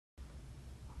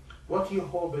What are you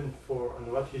hoping for,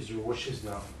 and what is your wishes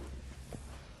now?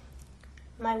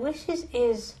 My wishes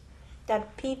is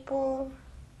that people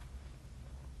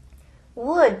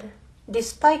would,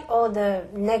 despite all the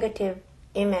negative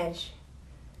image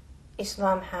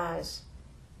Islam has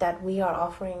that we are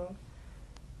offering,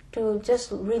 to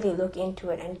just really look into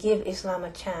it and give Islam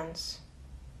a chance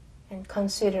and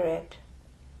consider it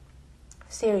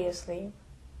seriously.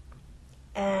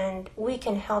 And we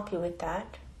can help you with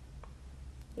that.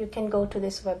 You can go to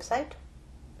this website.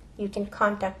 You can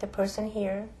contact the person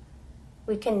here.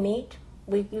 We can meet.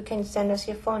 You can send us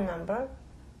your phone number.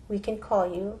 We can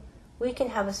call you. We can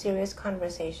have a serious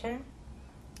conversation.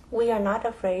 We are not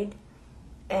afraid.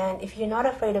 And if you're not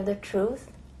afraid of the truth,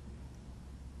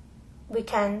 we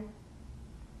can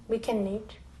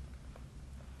meet.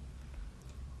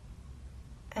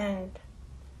 And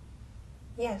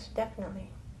yes, definitely.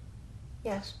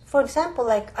 Yes. For example,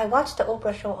 like I watch the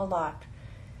Oprah show a lot.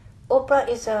 Oprah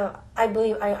is I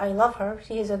believe, I love her.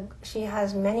 She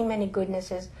has many, many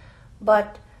goodnesses.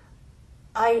 But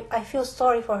I feel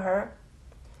sorry for her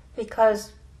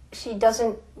because she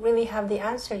doesn't really have the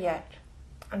answer yet,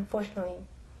 unfortunately,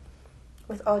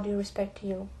 with all due respect to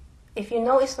you. If you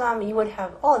know Islam, you would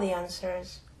have all the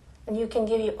answers. And you can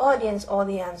give your audience all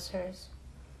the answers.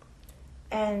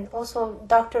 And also,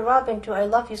 Dr. Robin, too, I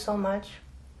love you so much.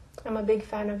 I'm a big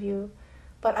fan of you.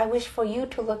 But I wish for you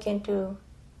to look into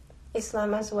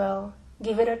Islam as well.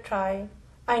 Give it a try.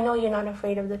 I know you're not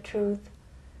afraid of the truth.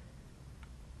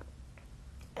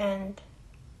 And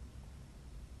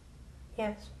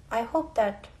yes, I hope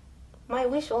that, my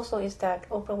wish also is that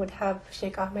Oprah would have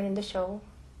Sheikh Ahmed in the show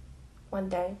one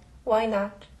day. Why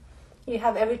not? You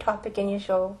have every topic in your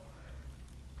show.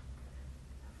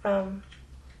 You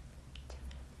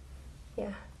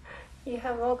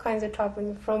have all kinds of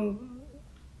topics, from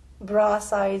bra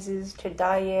sizes to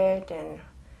diet and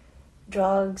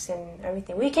drugs and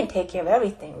everything. We can take care of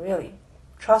everything, really.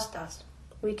 Trust us.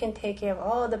 We can take care of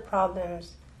all the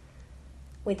problems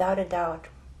without a doubt.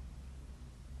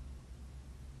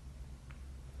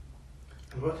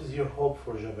 And what is your hope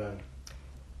for Japan?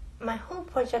 My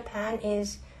hope for Japan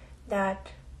is that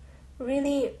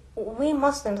really we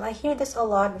Muslims, I hear this a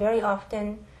lot, very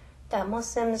often, that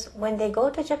Muslims, when they go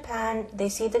to Japan, they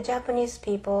see the Japanese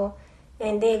people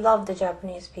and they love the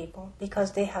Japanese people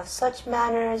because they have such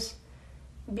manners,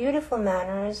 beautiful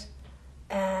manners,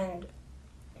 and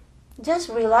just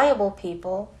reliable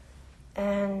people,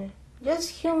 and just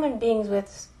human beings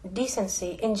with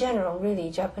decency in general,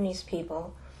 really, Japanese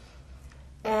people.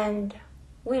 And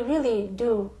we really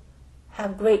do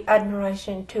have great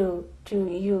admiration to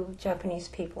you Japanese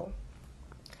people.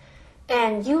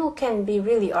 And you can be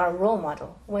really our role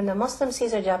model. When a Muslim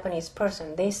sees a Japanese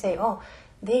person, they say, oh,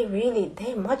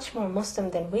 they're much more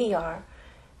Muslim than we are.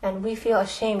 And we feel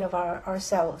ashamed of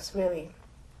ourselves, really.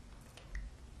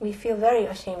 We feel very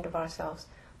ashamed of ourselves.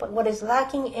 But what is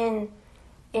lacking in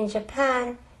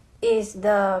Japan is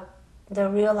the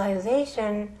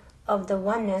realization of the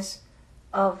oneness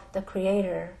of the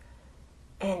Creator,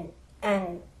 and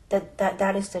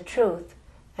that is the truth.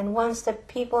 And once the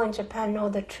people in Japan know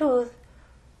the truth,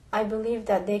 I believe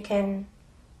that they can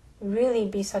really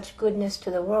be such goodness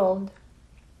to the world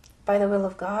by the will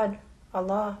of God,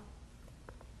 Allah.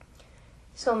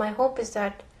 So my hope is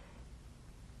that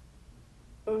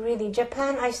really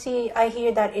Japan, I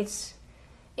hear that it's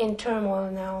in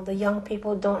turmoil now. The young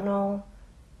people don't know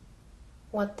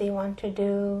what they want to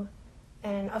do.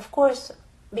 And of course,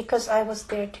 because I was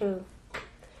there too,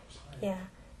 yeah,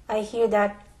 I hear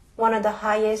that one of the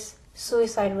highest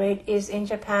suicide rate is in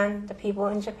Japan, the people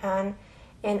in Japan.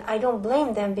 And I don't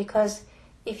blame them, because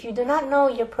if you do not know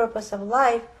your purpose of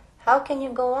life, how can you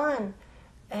go on?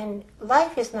 And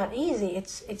life is not easy.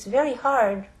 It's very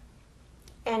hard.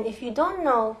 And if you don't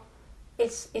know,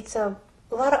 it's a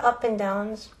lot of up and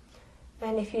downs.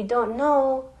 And if you don't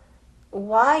know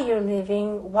why you're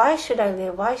living, why should I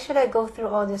live? Why should I go through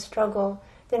all this struggle?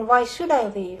 Then why should I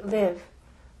live?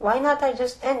 Why not I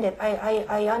just end it?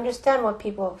 I understand what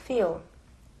people feel.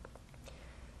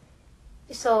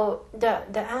 So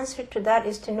the answer to that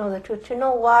is to know the truth, to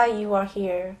know why you are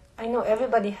here. I know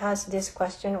everybody has this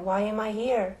question, why am I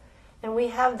here? And we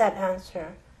have that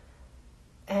answer.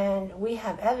 And we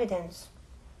have evidence.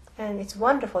 And it's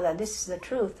wonderful that this is the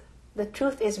truth. The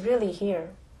truth is really here.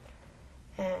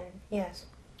 And yes.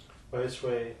 By this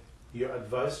way, your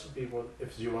advice to people,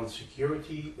 if they want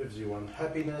security, if they want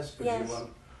happiness, if yes. they want...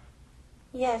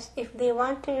 Yes, if they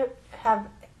want to have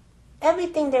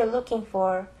everything they're looking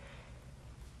for,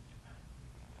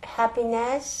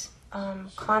 happiness,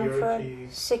 comfort,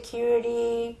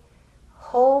 security,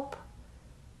 hope,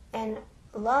 and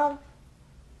love,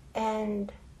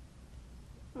 and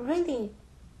really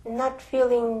not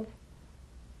feeling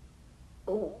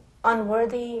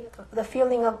unworthy, the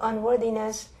feeling of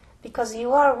unworthiness, because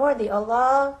you are worthy.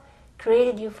 Allah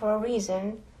created you for a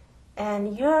reason,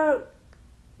 and your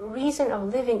reason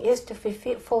of living is to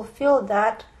fulfill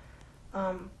that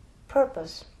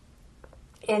purpose.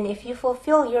 And if you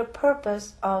fulfill your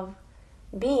purpose of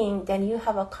being, then you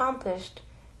have accomplished,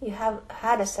 you have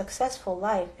had a successful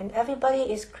life. And everybody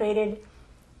is created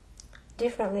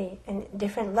differently in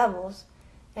different levels,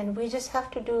 and we just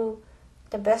have to do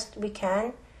the best we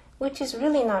can, which is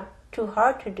really not too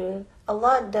hard to do.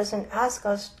 Allah doesn't ask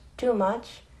us too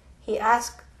much. He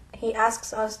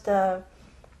asks us the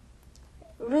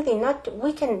really not,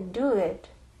 we can do it.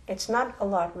 It's not a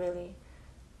lot really.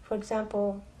 For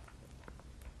example,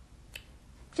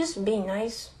 just be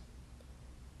nice,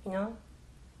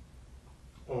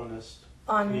 honest,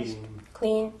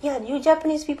 clean. Yeah, you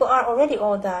Japanese people are already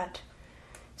all that.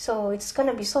 So it's going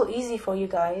to be so easy for you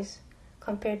guys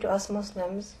compared to us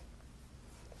Muslims.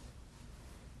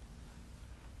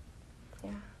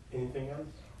 Yeah. Anything else?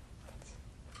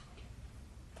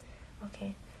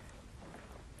 Okay.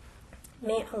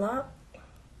 May Allah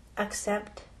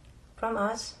accept from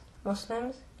us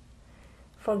Muslims,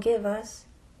 forgive us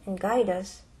and guide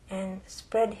us and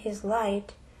spread His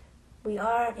light. We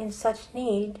are in such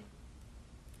need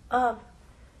of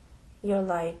your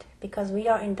light because we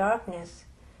are in darkness,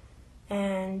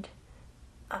 and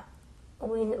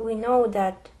we know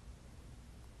that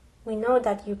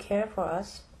you care for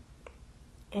us,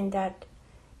 and that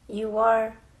you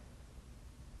are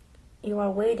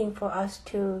waiting for us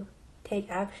to take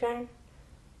action,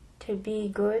 to be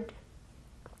good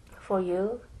for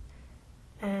you.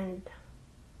 And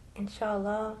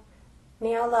inshallah,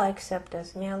 may Allah accept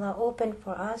us, may Allah open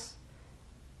for us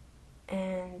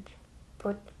and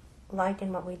put light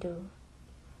in what we do.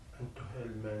 And to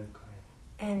help mankind.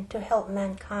 And to help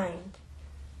mankind.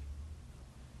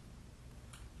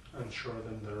 And show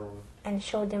them the road. And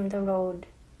show them the road.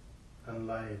 And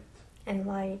light. And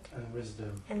light. And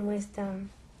wisdom. And wisdom.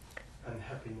 And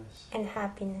happiness. And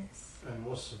happiness. And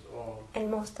most of all. And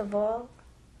most of all,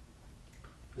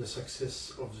 the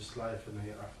success of this life and the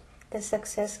hereafter. The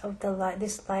success of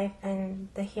this life and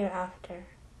the hereafter.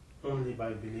 Only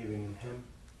by believing in Him.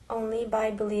 Only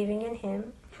by believing in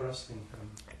Him. Trusting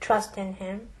Him. Trust in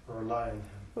Him. Rely on Him.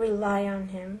 Rely on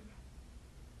Him.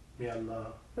 May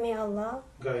Allah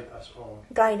guide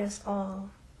us all.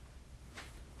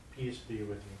 Peace be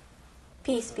with you.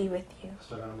 Peace be with you.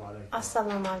 Assalamu alaikum.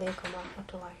 Assalamu alaikum wa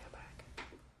rahmatullahi wa barakatuh.